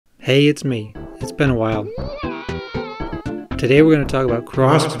Hey, it's me. It's been a while. Today we're going to talk about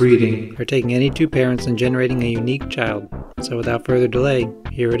crossbreeding, or taking any two parents and generating a unique child. So without further delay,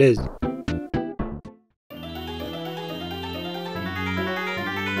 here it is.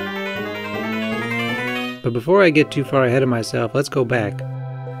 But before I get too far ahead of myself, let's go back.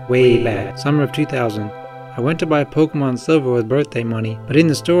 Way back. Summer of 2000. I went to buy Pokemon Silver with birthday money, but in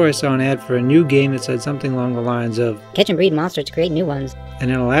the store I saw an ad for a new game that said something along the lines of catch and breed monsters to create new ones.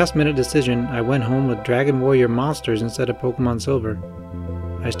 And in a last-minute decision, I went home with Dragon Warrior monsters instead of Pokemon Silver.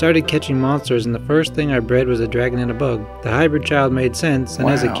 I started catching monsters, and the first thing I bred was a dragon and a bug. The hybrid child made sense, and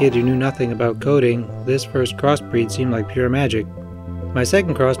as a kid who knew nothing about coding, this first crossbreed seemed like pure magic. My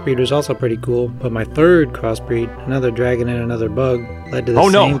second crossbreed was also pretty cool, but my third crossbreed, another dragon and another bug, led to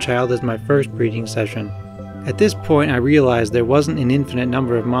the same child as my first breeding session. At this point, I realized there wasn't an infinite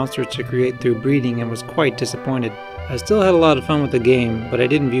number of monsters to create through breeding and was quite disappointed. I still had a lot of fun with the game, but I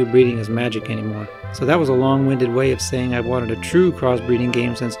didn't view breeding as magic anymore. So that was a long-winded way of saying I wanted a true crossbreeding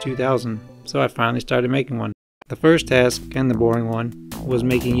game since 2000, so I finally started making one. The first task, and the boring one, was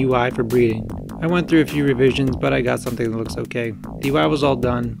making UI for breeding. I went through a few revisions, but I got something that looks okay. The UI was all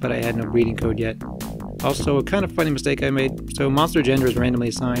done, but I had no breeding code yet. Also, a kind of funny mistake I made. So monster gender is randomly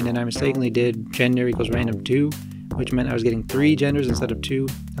assigned, and I mistakenly did gender equals random 2, which meant I was getting 3 genders instead of 2,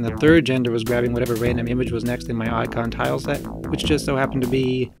 and the third gender was grabbing whatever random image was next in my icon tile set, which just so happened to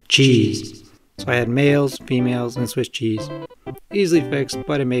be cheese. So I had males, females, and Swiss cheese. Easily fixed,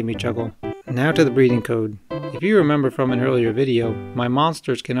 but it made me chuckle. Now to the breeding code. If you remember from an earlier video, my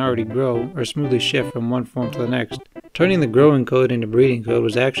monsters can already grow or smoothly shift from one form to the next. Turning the growing code into breeding code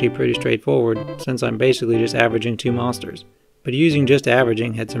was actually pretty straightforward, since I'm basically just averaging 2 monsters. But using just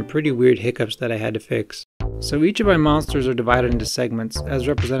averaging had some pretty weird hiccups that I had to fix. So each of my monsters are divided into segments, as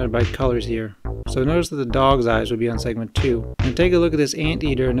represented by colors here. So notice that the dog's eyes would be on segment 2. And take a look at this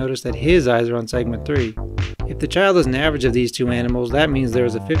anteater and notice that his eyes are on segment 3. If the child is an average of these two animals, that means there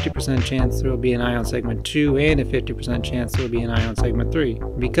is a 50% chance there will be an eye on segment 2 and a 50% chance there will be an eye on segment 3.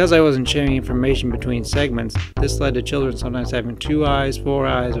 Because I wasn't sharing information between segments, this led to children sometimes having 2 eyes, 4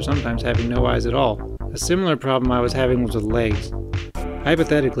 eyes, or sometimes having no eyes at all. A similar problem I was having was with legs.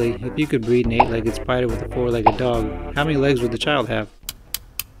 Hypothetically, if you could breed an 8-legged spider with a 4-legged dog, how many legs would the child have?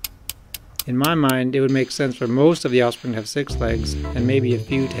 In my mind, it would make sense for most of the offspring to have 6 legs, and maybe a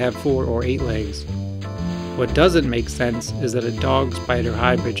few to have 4 or 8 legs. What doesn't make sense is that a dog-spider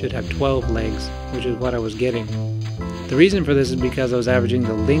hybrid should have 12 legs, which is what I was getting. The reason for this is because I was averaging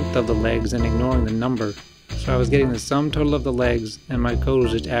the length of the legs and ignoring the number, so I was getting the sum total of the legs, and my code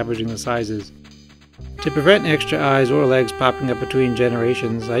was just averaging the sizes. To prevent extra eyes or legs popping up between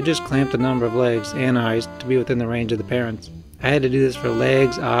generations, I just clamped the number of legs and eyes to be within the range of the parents. I had to do this for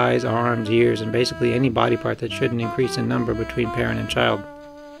legs, eyes, arms, ears, and basically any body part that shouldn't increase in number between parent and child.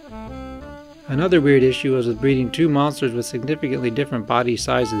 Another weird issue was with breeding 2 monsters with significantly different body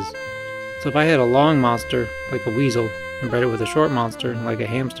sizes. So if I had a long monster, like a weasel, and bred it with a short monster, like a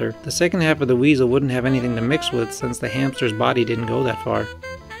hamster, the second half of the weasel wouldn't have anything to mix with since the hamster's body didn't go that far.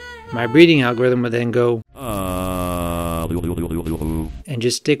 My breeding algorithm would then go and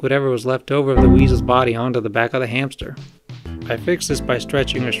just stick whatever was left over of the weasel's body onto the back of the hamster. I fixed this by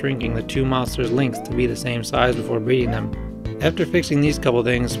stretching or shrinking the 2 monsters' lengths to be the same size before breeding them. After fixing these couple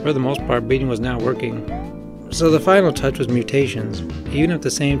things, for the most part breeding was now working. So the final touch was mutations. Even if the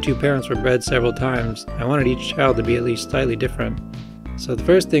same 2 parents were bred several times, I wanted each child to be at least slightly different. So the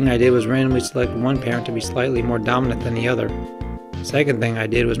first thing I did was randomly select one parent to be slightly more dominant than the other. The second thing I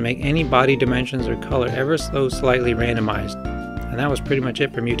did was make any body dimensions or color ever so slightly randomized, and that was pretty much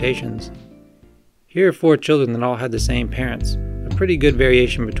it for mutations. Here are 4 children that all had the same parents, a pretty good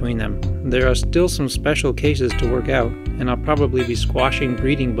variation between them. There are still some special cases to work out, and I'll probably be squashing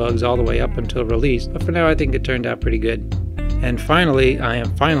breeding bugs all the way up until release, but for now I think it turned out pretty good. And finally, I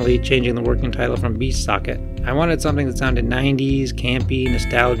am changing the working title from Beast Socket. I wanted something that sounded 90s, campy,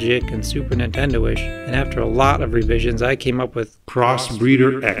 nostalgic, and Super Nintendo-ish, and after a lot of revisions I came up with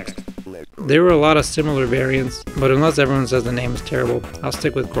CrossBreeder X. There were a lot of similar variants, but unless everyone says the name is terrible, I'll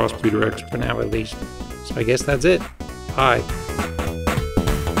stick with CrossBreeder X for now at least. So I guess that's it. Bye.